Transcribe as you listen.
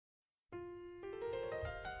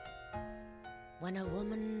When a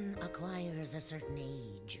woman acquires a certain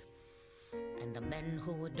age, and the men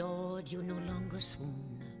who adored you no longer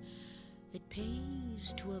swoon, it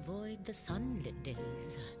pays to avoid the sunlit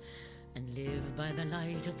days and live by the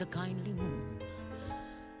light of the kindly moon.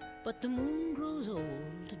 But the moon grows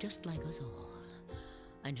old, just like us all,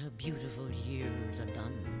 and her beautiful years are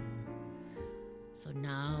done. So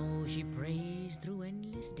now she prays through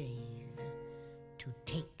endless days to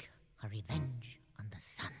take her revenge on the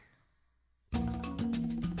sun.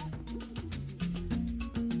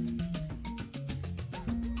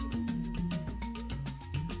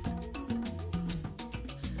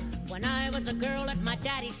 When I was a girl at my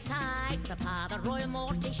daddy's side, Papa, the royal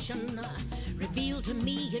mortician, revealed to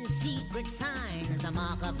me in secret signs the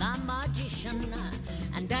mark of the magician.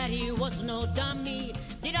 And Daddy was no dummy,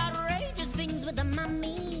 did outrageous things with the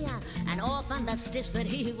mummy, and often the stiffs that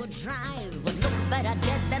he would drive would look better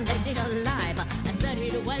dead than they did alive. I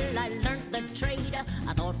studied well, I learned the trade.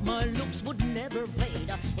 I thought my looks would never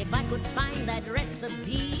fade. If I could find that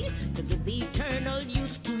recipe to give eternal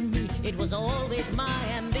youth to me, it was always my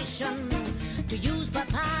ambition to use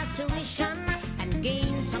Papa's tuition and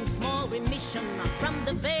gain some small remission from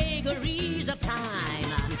the vagaries of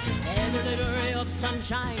time. Every little ray of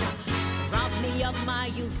sunshine robbed me of my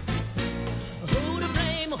youth. Who to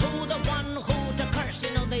blame, who the one, who to curse?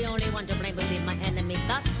 You know the only one to blame would be my enemy,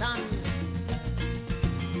 the sun.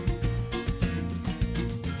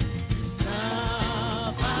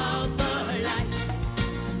 Snuff out the light,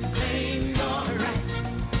 claim your right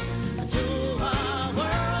to a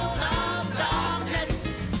world of darkness.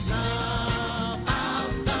 Snuff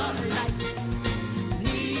out the light,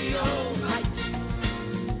 neophytes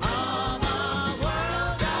of a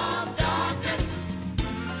world of darkness.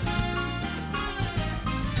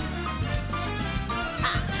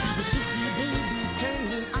 The super baby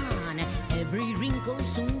turning on, every wrinkle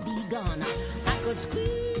soon be gone. I could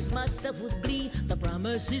squeeze myself with glee, the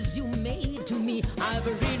promises you made to me. I've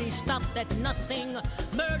really stopped at nothing,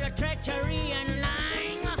 murder, treachery, and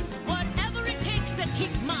lying. Whatever it takes to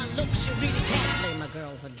keep my looks, you really can't blame a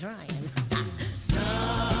girl for trying.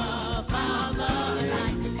 Snuff out the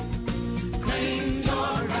light.